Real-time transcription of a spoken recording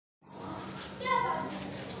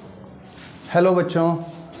Hello बच्चों,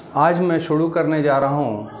 आज मैं शुरू करने जा रहा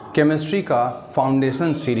हूँ केमिस्ट्री का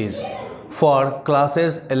foundation series for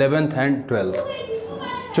classes 11th and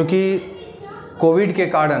 12th। चूँकि कोविड के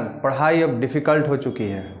कारण पढ़ाई अब डिफ़िकल्ट हो चुकी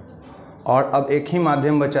है और अब एक ही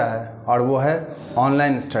माध्यम बचा है और वो है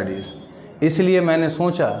ऑनलाइन स्टडीज़। इसलिए मैंने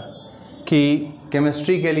सोचा कि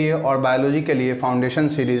केमिस्ट्री के लिए और बायोलॉजी के लिए फाउंडेशन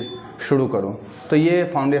सीरीज़ शुरू करूं। तो ये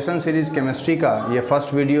फाउंडेशन सीरीज़ केमिस्ट्री का ये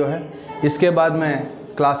फर्स्ट वीडियो है। इसके बाद मैं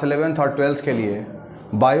क्लास 11th और 12th के लिए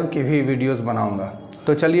बायो की भी वीडियोस बनाऊंगा।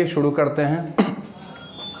 तो चलिए शुरू करते हैं।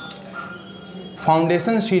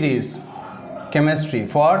 Foundation series chemistry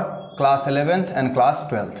for class 11th and class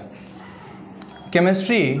 12th।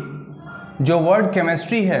 Chemistry, जो वर्ड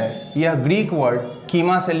केमिस्ट्री है, यह ग्रीक वर्ड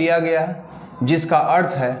कीमा से लिया गया है, जिसका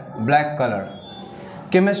अर्थ है ब्लैक कलर।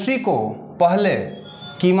 केमिस्ट्री को पहले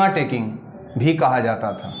कीमा टेकिंग भी कहा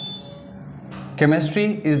जाता था। Chemistry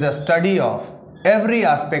is the study of every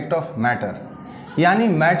aspect of matter, यानी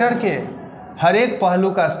मैटर के हर एक पहलू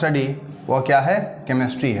का स्टडी वो क्या है?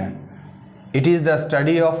 केमिस्ट्री है। It is the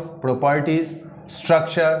study of properties,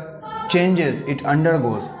 structure, changes it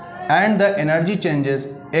undergoes and the energy changes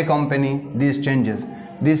accompany these changes.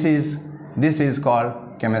 This is called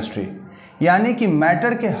chemistry। यानी कि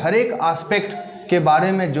मैटर के हर एक एस्पेक्ट के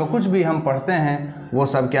बारे में जो कुछ भी हम पढ़ते हैं वो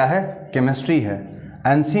सब क्या है? केमिस्ट्री है।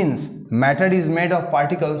 And since matter is made of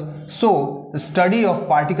particles, so study of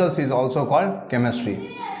particles is also called chemistry.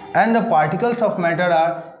 And the particles of matter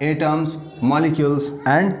are atoms, molecules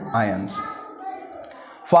and ions.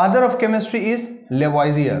 Father of chemistry is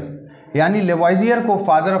लेवॉइजियर, यानी लेवॉइजियर को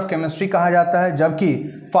फादर ऑफ केमिस्ट्री कहा जाता है, जबकि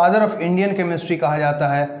father of Indian chemistry कहा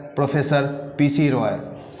जाता है professor PC Roy,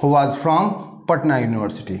 who was from Patna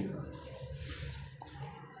university.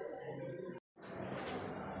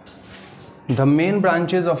 The main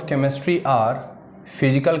branches of chemistry are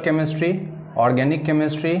physical chemistry, organic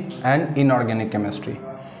chemistry and inorganic chemistry.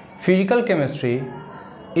 Physical chemistry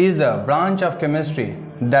is the branch of chemistry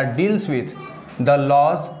that deals with the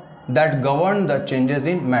laws that govern the changes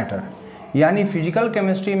in matter। यानी physical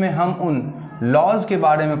chemistry में हम उन laws के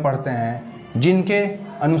बारे में पढ़ते हैं जिनके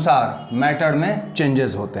अनुसार मैटर में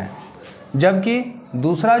चेंजेस होते हैं। जबकि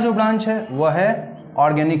दूसरा जो ब्रांच है वह है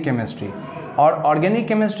ऑर्गेनिक केमिस्ट्री। और ऑर्गेनिक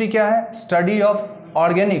केमिस्ट्री क्या है? स्टडी ऑफ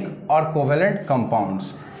ऑर्गेनिक और कोवेलेंट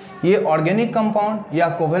कंपाउंड्स। ये ऑर्गेनिक कंपाउंड या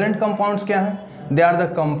कोवेलेंट कंपाउंड्स क्या हैं? They are the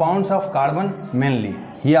compounds of carbon mainly,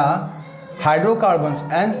 या हाइड्रोकार्बन्स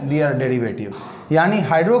एंड देयर डेरिवेटिव। यानी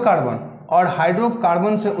हाइड्रोकार्बन और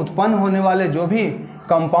हाइड्रोकार्बन से उत्पन्न होने वाले जो भी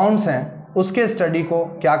कंपाउंड्स हैं उसके स्टडी को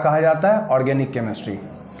क्या कहा जाता है? Organic chemistry.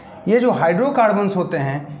 ये जो हाइड्रोकार्बन्स होते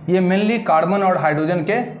हैं ये मेनली कार्बन और हाइड्रोजन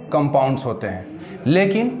के कंपाउंड्स होते हैं,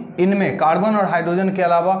 लेकिन इनमें कार्बन और हाइड्रोजन के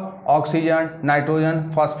अलावा oxygen, nitrogen,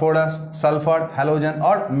 phosphorus, sulphur, halogen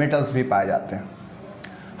और मेटल्स भी पाए जाते हैं।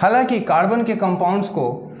 हालांकि कार्बन के कंपाउंड्स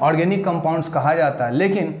को ऑर्गेनिक कंपाउंड्स कहा जाता है,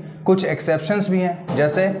 लेकिन कुछ एक्सेप्शंस भी हैं।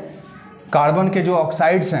 जैसे कार्बन के जो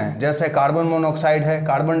ऑक्साइड्स हैं, जैसे कार्बन मोनोऑक्साइड है,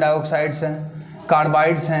 कार्बन डाइऑक्साइड्स हैं,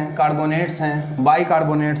 कार्बाइड्स हैं, कार्बोनेट्स हैं,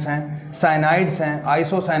 बाइकार्बोनेट्स हैं, साइनाइड्स हैं,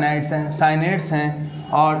 आइसोसाइनाइड्स हैं, साइनेट्स हैं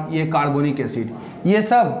और ये कार्बोनिक एसिड। ये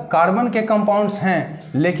सब कार्बन के कंपाउंड्स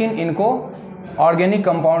हैं, लेकिन इनको ऑर्गेनिक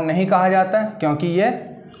कंपाउंड नहीं कहा जाता है क्योंकि ये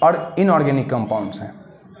और इनऑर्गेनिक कंपाउंड्स हैं।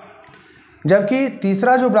 जबकि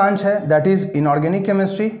तीसरा जो ब्रांच है दैट इज़ इनऑर्गेनिक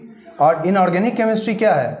केमिस्ट्री। और इनऑर्गेनिक केमिस्ट्री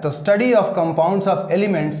क्या है? तो study of compounds of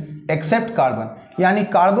elements accept carbon, यानी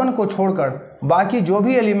कार्बन को छोड़कर बाकी जो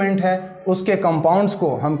भी एलिमेंट है उसके कंपाउंड्स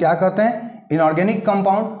को हम क्या कहते हैं? Inorganic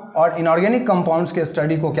compound. और इनऑर्गेनिक कंपाउंड्स के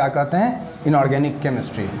स्टडी को क्या कहते हैं? Inorganic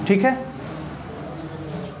chemistry. ठीक है।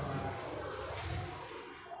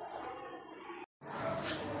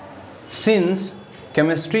 Since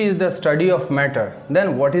chemistry is the study of matter,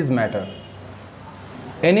 then what is matter?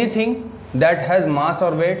 Anything that has mass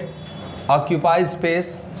or weight, occupies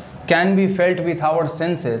space, can be felt with our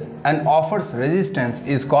senses and offers resistance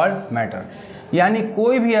is called matter। यानी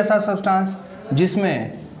कोई भी ऐसा substance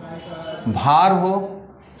जिसमें भार हो,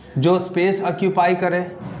 जो space occupy करे,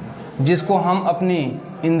 जिसको हम अपनी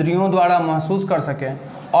इंद्रियों द्वारा महसूस कर सकें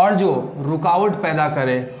और जो रुकावट पैदा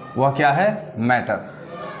करे, वह क्या है? मैटर।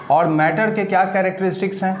 और मैटर के क्या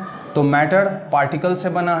कैरेक्टरिस्टिक्स हैं? तो मैटर पार्टिकल से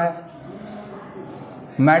बना है।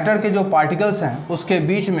 मैटर के जो पार्टिकल्स हैं उसके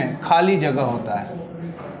बीच में खाली जगह होता है,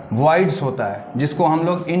 वॉइड्स होता है, जिसको हम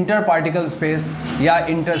लोग इंटर पार्टिकल स्पेस या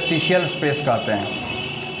इंटरस्टिशियल स्पेस कहते हैं।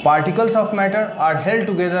 Particles of matter are held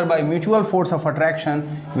together by mutual force of attraction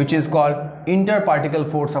which is called inter particle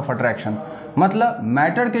force of attraction. मतलब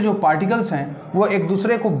मैटर के जो पार्टिकल्स हैं वो एक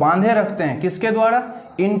दूसरे को बांधे रखते हैं, किसके द्वारा?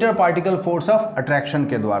 Inter particle force of attraction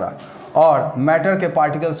के द्वारा। और मैटर के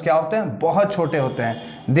पार्टिकल्स क्या होते हैं? बहुत छोटे होते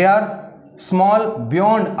हैं। They are small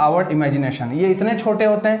beyond our imagination, ये इतने छोटे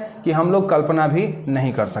होते हैं कि हम लोग कल्पना भी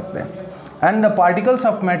नहीं कर सकते। And the particles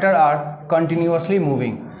of matter are continuously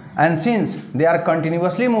moving, and since they are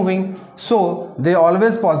continuously moving so they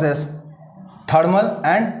always pauses thermal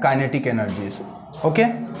and kinetic energies. Okay.